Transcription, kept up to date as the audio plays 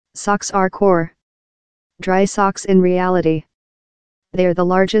Socks are core. Dry socks in reality. They're the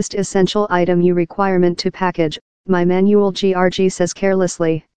largest essential item you requirement to package, my manual GRG says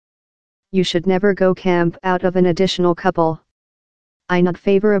carelessly. You should never go camp out of an additional couple. I nod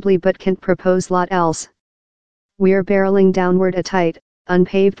favorably but can't propose lot else. We're barreling downward a tight,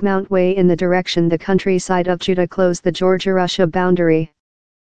 unpaved mountway in the direction the countryside of Judah close the Georgia-Russia boundary.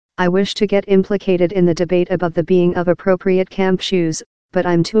 I wish to get implicated in the debate about the being of appropriate camp shoes, but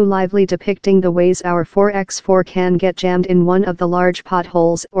I'm too lively depicting the ways our 4x4 can get jammed in one of the large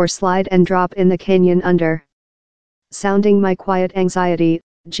potholes or slide and drop in the canyon under. Sounding my quiet anxiety,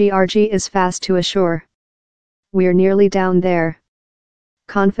 GRG is fast to assure. We're nearly down there.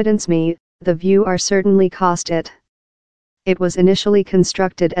 Confidence me, the view are certainly cost it. It was initially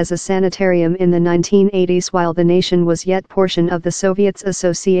constructed as a sanitarium in the 1980s while the nation was yet portion of the Soviets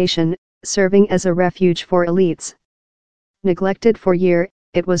Association, serving as a refuge for elites. Neglected for year,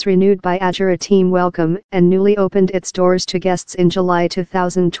 it was renewed by Ajura Team Welcome and newly opened its doors to guests in July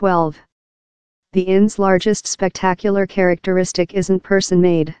 2012. The inn's largest spectacular characteristic isn't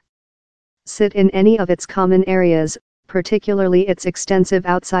person-made. Sit in any of its common areas, particularly its extensive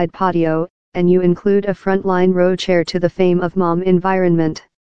outside patio, and you include a frontline row chair to the fame of mom environment.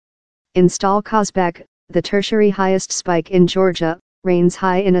 Install Kazbek, the tertiary highest spike in Georgia, reigns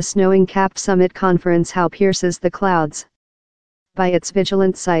high in a snowing-capped summit conference how pierces the clouds. By its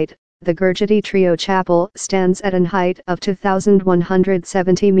vigilant site, the Gurjati Trio Chapel stands at an height of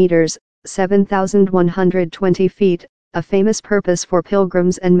 2,170 meters, 7,120 feet, a famous purpose for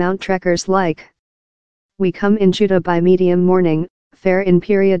pilgrims and mount trekkers like. We come in Judah by medium morning, fair in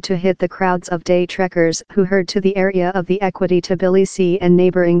period to hit the crowds of day trekkers who herd to the area of the Equity Tbilisi and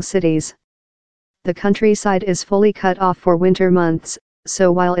neighboring cities. The countryside is fully cut off for winter months, so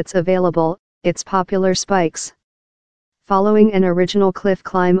while it's available, it's popular spikes. Following an original cliff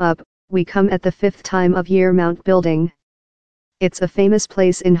climb up, we come at the fifth time of year mount building. It's a famous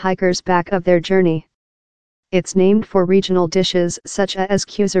place in hikers back of their journey. It's named for regional dishes such as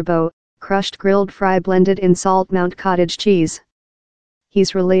kuzerbo, crushed grilled fry blended in salt Mount cottage cheese.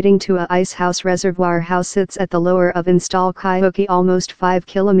 He's relating to a ice house reservoir house sits at the lower of Install Kaihoki almost 5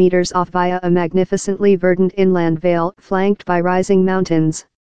 kilometers off via a magnificently verdant inland vale flanked by rising mountains.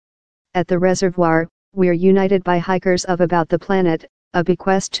 At the reservoir, we're united by hikers of about the planet, a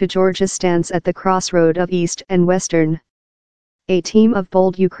bequest to Georgia's stance at the crossroad of East and Western. A team of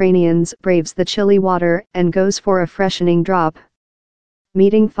bold Ukrainians braves the chilly water and goes for a freshening drop.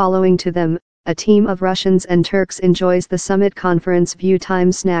 Meeting following to them, a team of Russians and Turks enjoys the summit conference view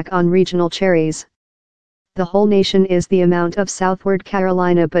time snack on regional cherries. The whole nation is the amount of Southward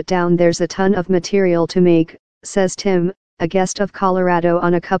Carolina but down there's a ton of material to make, says Tim, a guest of Colorado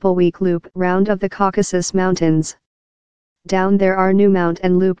on a couple-week loop round of the Caucasus Mountains. Down there are new mount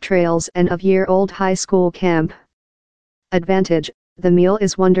and loop trails and of-year-old high school camp. Advantage, the meal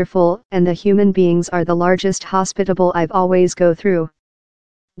is wonderful and the human beings are the largest hospitable I've always go through.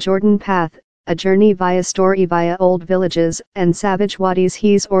 Jordan Path, a journey via story via old villages and savage wadis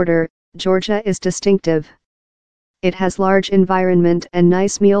He's order, Georgia is distinctive. It has large environment and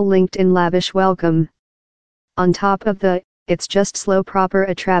nice meal linked in lavish welcome. On top of it's just slow proper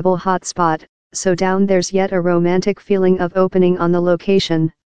a travel hotspot, so down there's yet a romantic feeling of opening on the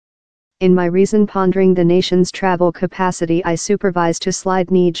location. In my reason pondering the nation's travel capacity I supervise to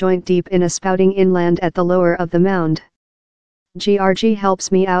slide knee joint deep in a spouting inland at the lower of the mound. GRG helps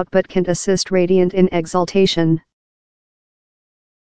me out but can't assist radiant in exultation.